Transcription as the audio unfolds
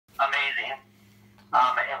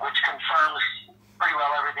and which confirms pretty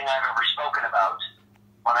well everything I've ever spoken about.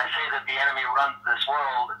 When I say that the enemy runs this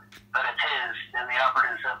world, that it's his, and the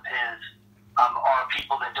operatives of his are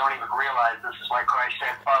people that don't even realize this is why Christ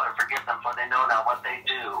said, Father, forgive them, for they know not what they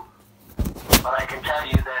do. But I can tell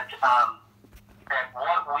you that that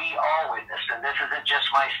what we all witnessed, and this isn't just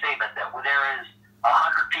my statement, that there is 100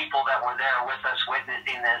 people that were there with us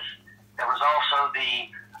witnessing this. There was also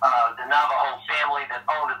the Navajo family that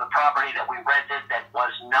owned the property that we rented that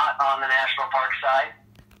was not on the national park side.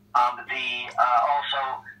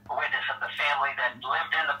 Also a witness of the family that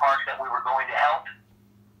lived in the park that we were going to help.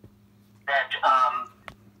 That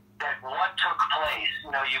what took place,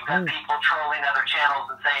 you know, you've got people trolling other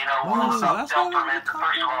channels and saying, oh, well, about film permits.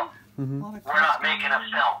 First of all, we're not making a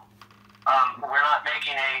film. We're not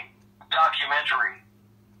making a documentary.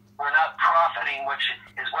 We're not profiting, which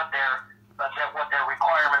is what their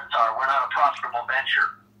requirements are. We're not a profitable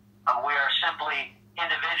venture. We are simply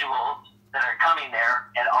individuals that are coming there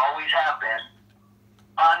and always have been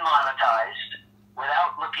unmonetized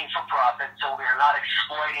without looking for profit, so we are not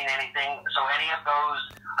exploiting anything. So any of those,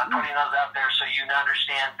 I'm putting those out there so you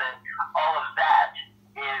understand that all of that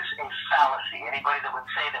is a fallacy. Anybody that would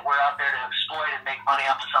say that we're out there to exploit and make money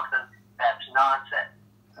off of something, that's nonsense.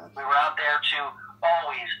 We were out there to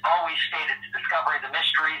always stated to discover the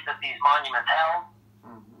mysteries that these monuments held,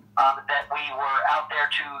 that we were out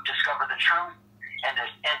there to discover the truth and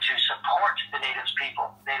to support the native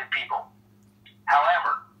people.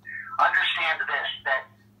 However, understand this, that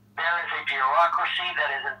there is a bureaucracy that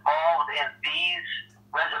is involved in these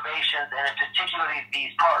reservations, and in particular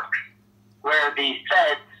these parks, where the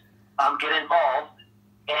feds get involved,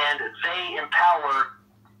 and they empower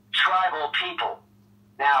tribal people.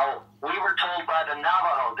 Now, we were told by the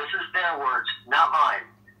Navajo, this is their words, not mine,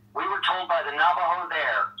 we were told by the Navajo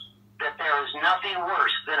there that there is nothing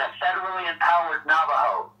worse than a federally empowered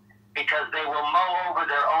Navajo, because they will mow over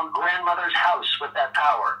their own grandmother's house with that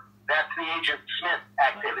power. That's the Agent Smith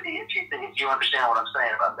activity, if you understand what I'm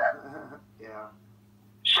saying about that. Yeah.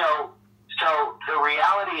 So the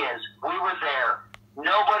reality is, we were there.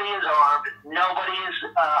 Nobody is armed. Nobody is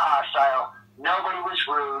hostile. Nobody was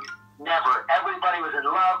rude. Never. Everybody was in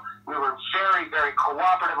love. We were very, very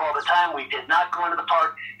cooperative all the time. We did not go into the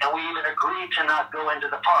park, and we even agreed to not go into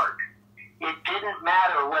the park. It didn't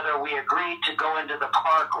matter whether we agreed to go into the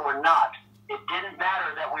park or not. It didn't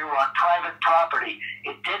matter that we were on private property.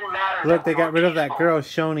 It didn't matter. Look, they got rid of that girl,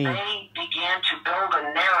 Shoni. They began to build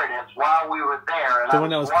a narrative while we were there. And the one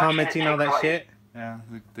that was commenting all that shit? Yeah.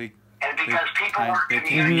 And because people were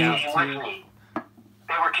communicating with me,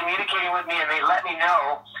 they were communicating with me, and they let me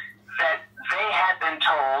know that they had been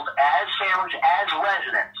told, as families, as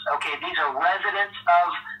residents, okay, these are residents of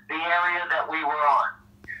the area that we were on.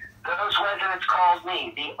 Those residents called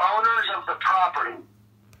me. The owners of the property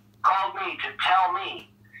called me to tell me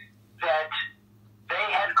that they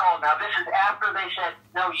had called. Now, this is after they said,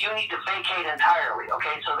 no, you need to vacate entirely,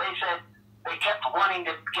 okay? So they said they kept wanting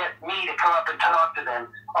to get me to come up and talk to them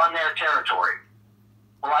on their territory.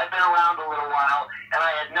 Well, I've been around a little while, and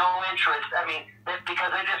I had no interest. I mean,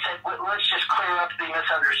 because they just said, let's just clear up the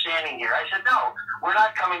misunderstanding here. I said, no, we're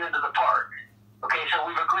not coming into the park. Okay, so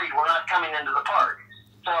we've agreed we're not coming into the park.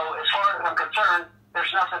 So as far as I'm concerned,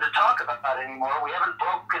 there's nothing to talk about anymore. We haven't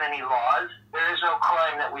broken any laws. There is no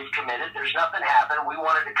crime that we've committed. There's nothing happened. We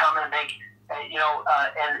wanted to come and make, and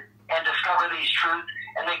discover these truths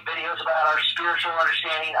and make videos about our spiritual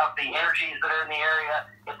understanding of the energies that are in the area.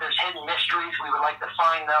 If there's hidden mysteries, we would like to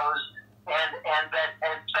find those. And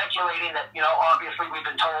speculating that, you know, obviously we've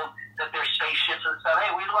been told that there's spaceships and stuff.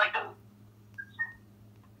 Hey, we'd like to.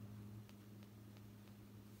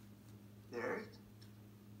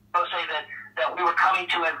 Say that we were coming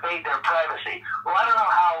to invade their privacy. Well, I don't know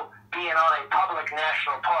how being on a public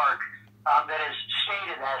national park that is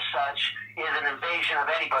stated as such is an invasion of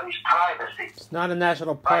anybody's privacy. It's not a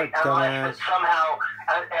national park, right? dumbass.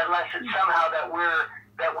 Unless it's somehow that we're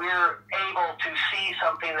able to see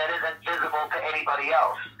something that isn't visible to anybody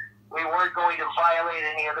else. We weren't going to violate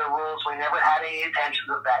any other rules. We never had any intentions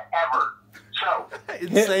of that ever. So,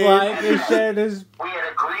 like you said, we had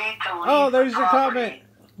agreed to leave. Oh, there's the your comment.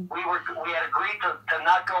 We had agreed to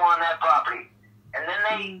not go on that property. And then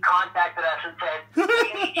they contacted us and said, we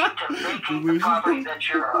need you to vacate the property that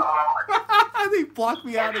you're on. They blocked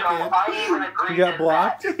me out again. So I even agreed you got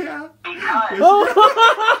blocked? That yeah. Because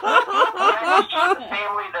the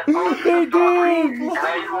family that owns they the property, did.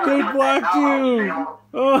 They blocked you.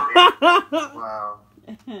 Wow.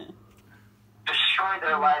 Destroy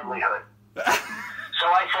their livelihood. So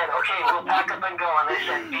I said, okay, we'll pack up and go. And they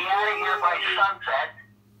said, be out of here by sunset.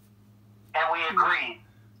 And we agreed.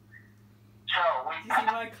 So we You see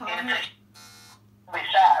my comment?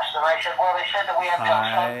 fast, and I said, well, they said that we have till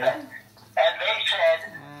sunset. And they said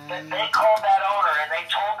that they called that owner, and they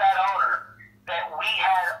told that owner that we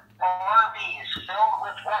had RVs filled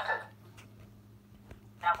with weapons,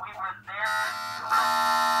 that we were there,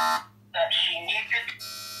 that she needed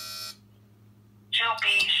to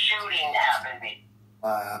be shooting happening.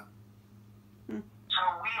 Wow. So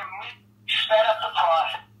we immediately sped up the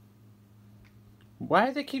process. Why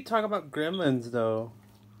do they keep talking about gremlins, though?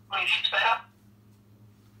 We sped up.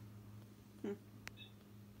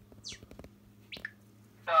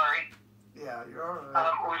 Sorry. Yeah, you're all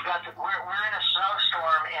right. We're in a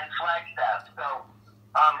snowstorm in Flagstaff, so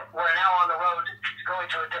we're now on the road going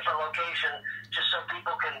to a different location just so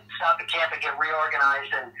people can stop the camp and get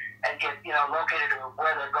reorganized and get located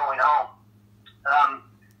where they're going home.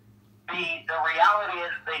 The reality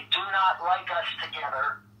is they do not like us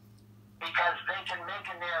together because they can make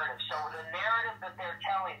a narrative. So the narrative that they're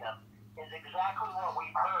telling them is exactly what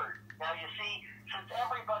we've heard. Now you see, since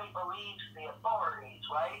everybody believes the authorities,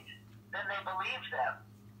 right, then they believe them.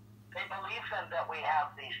 They believe them that we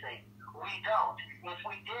have these things. We don't. If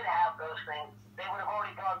we did have those things, they would have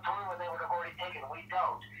already gone through and they would have already taken. We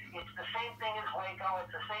don't. It's the same thing as Waco.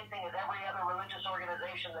 It's the same thing as every other religious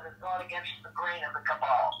organization that has gone against the grain of the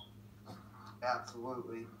cabal.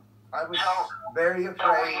 Absolutely. I was So, very The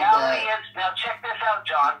afraid reality that... is, now check this out,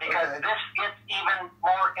 John, because Okay. this gets even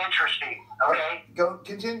more interesting, okay? Go,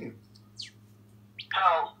 continue.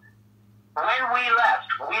 So, when we left,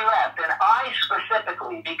 and I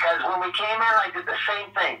specifically, because when we came in, I did the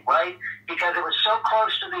same thing, right? Because it was so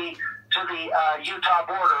close to the Utah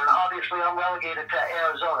border, and obviously I'm relegated to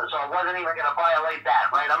Arizona, so I wasn't even going to violate that,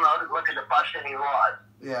 right? I'm not looking to bust any laws.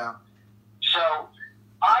 Yeah. So,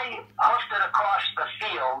 I hoofed it across the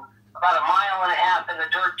field about a mile and a half in the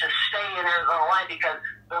dirt to stay in Arizona line because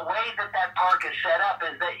the way that park is set up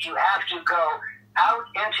is that you have to go out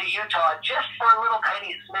into Utah just for a little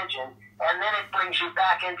tiny smidgen, and then it brings you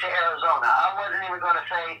back into Arizona. I wasn't even going to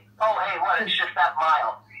say, oh, hey, what, it's just that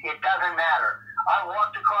mile. It doesn't matter. I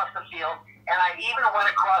walked across the field, and I even went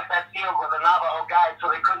across that field with a Navajo guide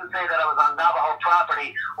so they couldn't say that I was on Navajo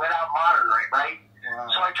property without monitoring, right? Wow.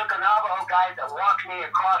 So I took a Navajo guide that walked me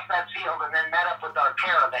across that field and then met up with our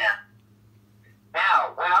caravan.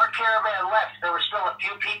 Now, when our caravan left, there were still a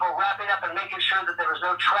few people wrapping up and making sure that there was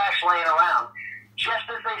no trash laying around. Just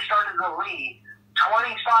as they started to leave,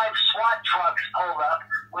 25 SWAT trucks pulled up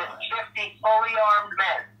with 50 fully armed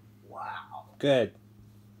men. Wow. Good.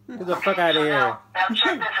 Get the fuck out of here. Now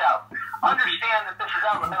check this out. Understand that this is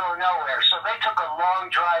out in the middle of nowhere, so they took a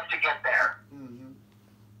long drive to get there.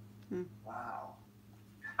 Mm-hmm. Wow.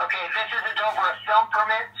 Okay, this isn't over a film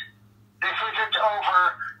permit. This isn't over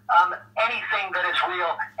anything that is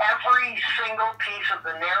real. Every single piece of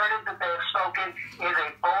the narrative that they have spoken is a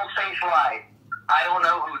full-faced lie. I don't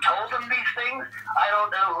know who told them these things. I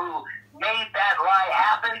don't know who made that lie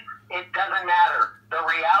happen. It doesn't matter. The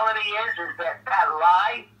reality is that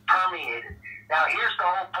lie permeated. Now, here's the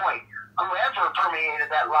whole point. Whoever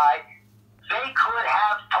permeated that lie, they could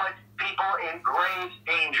have put people in grave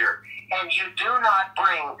danger. And you do not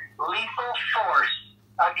bring lethal force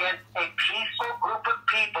against a peaceful group of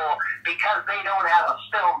people because they don't have a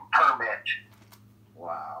film permit.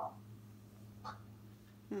 Wow.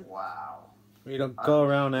 Wow. You don't go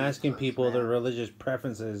around asking speechless, people man. their religious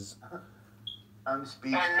preferences. I'm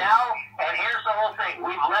speechless. And here's the whole thing.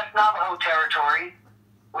 We've left Navajo territory.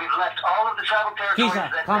 We've left all of the tribal territories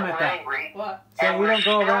Keisha, that comment were that. angry. What? So And we we're don't go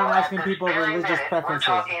still around at asking this people very religious minute, preferences.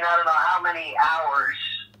 We're talking, I don't know how many hours.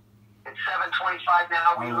 It's 7:25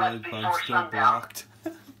 now. We Our left red before bug's still sundown. blocked.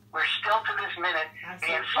 We're still to this minute I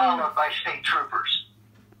being see. followed by state troopers.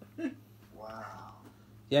 Wow.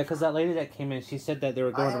 Yeah, because that lady that came in, she said that they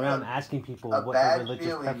were going I have around asking people A what their bad religious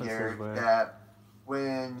feeling, preferences Derek, were. that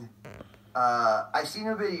when I seen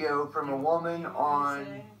a video from a woman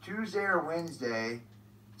on Tuesday or Wednesday,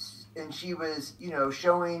 and she was,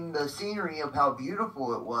 showing the scenery of how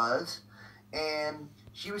beautiful it was, and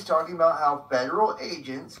she was talking about how federal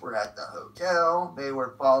agents were at the hotel. They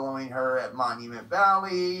were following her at Monument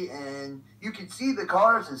Valley, and you could see the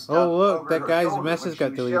cars and stuff. Oh, look, over that her guy's shoulder when message she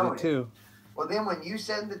got was deleted, showing it. too. Well, then when you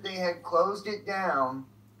said that they had closed it down,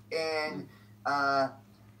 and I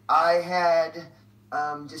had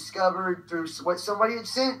discovered through what somebody had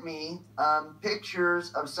sent me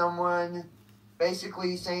pictures of someone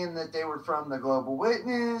basically saying that they were from the Global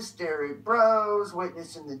Witness, Derek Bros,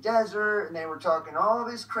 Witness in the Desert, and they were talking all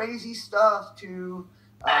this crazy stuff to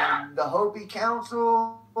the Hopi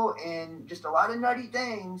Council and just a lot of nutty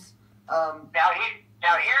things. Now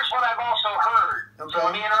here's what I've also heard. Okay. So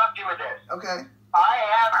let me interrupt you with this. Okay. I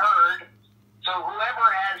have heard So whoever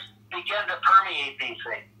has begun to permeate these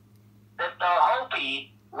things, that the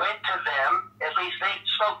Hopi went to them, at least they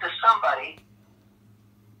spoke to somebody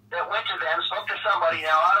that went to them, spoke to somebody.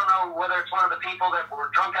 Now, I don't know whether it's one of the people that were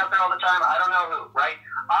drunk out there all the time. I don't know who, right?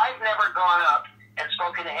 I've never gone up and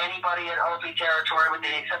spoken to anybody in Hopi territory with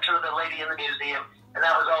the exception of the lady in the museum, and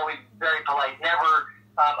that was always very polite. Never,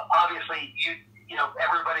 obviously, you know,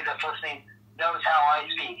 everybody that's listening knows how I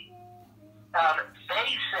speak.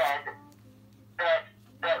 They said that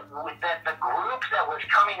the group that was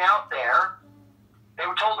coming out there, they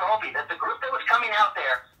were told the Hopi that the group that was coming out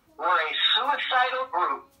there were a suicidal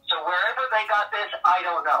group. So wherever they got this, I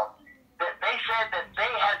don't know. That they said that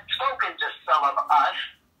they had spoken to some of us,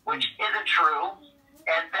 which isn't true,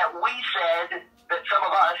 and that we said that some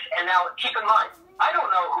of us, and now keep in mind, I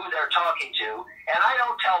don't know who they're talking to, and I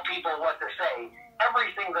don't tell people what to say.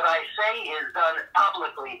 Everything that I say is done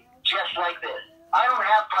publicly, just like this. I don't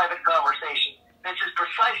have private conversations. This is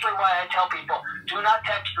precisely why I tell people, do not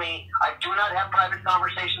text me. I do not have private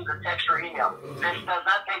conversations in text or email. This does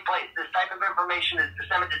not take place. This type of information is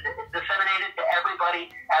disseminated to everybody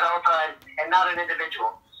at all times and not an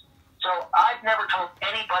individual. So I've never told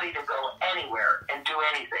anybody to go anywhere and do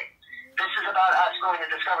anything. This is about us going to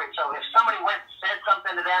discovery. So if somebody went and said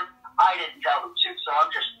something to them, I didn't tell them to. So I'm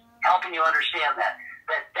just helping you understand that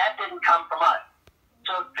didn't come from us.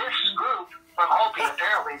 So this group from Hopi,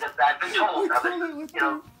 apparently, that I've been told, now this is, you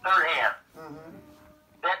know, third hand,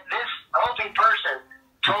 that this Hopi person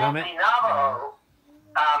told the Navajo,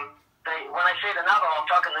 when I say the Navajo, I'm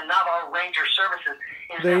talking the Navajo Ranger Services,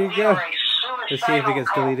 is there that you we go. are a Let's see if it suicidal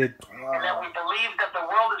gets cult, deleted. and that we believe that the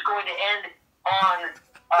world is going to end on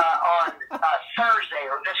Thursday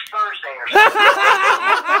or this Thursday or something.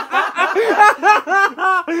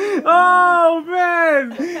 Oh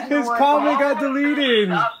man, his comment got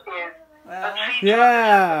deleted.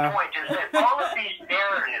 Yeah. The point is that all of these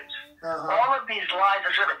narratives, all of these lies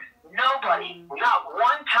are driven. Nobody, not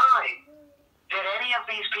one time, did any of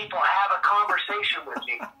these people have a conversation with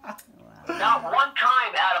me. Not one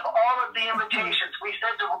time out of all of the invitations, we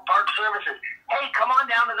said to Park Services, hey, come on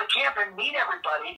down to the camp and meet everybody.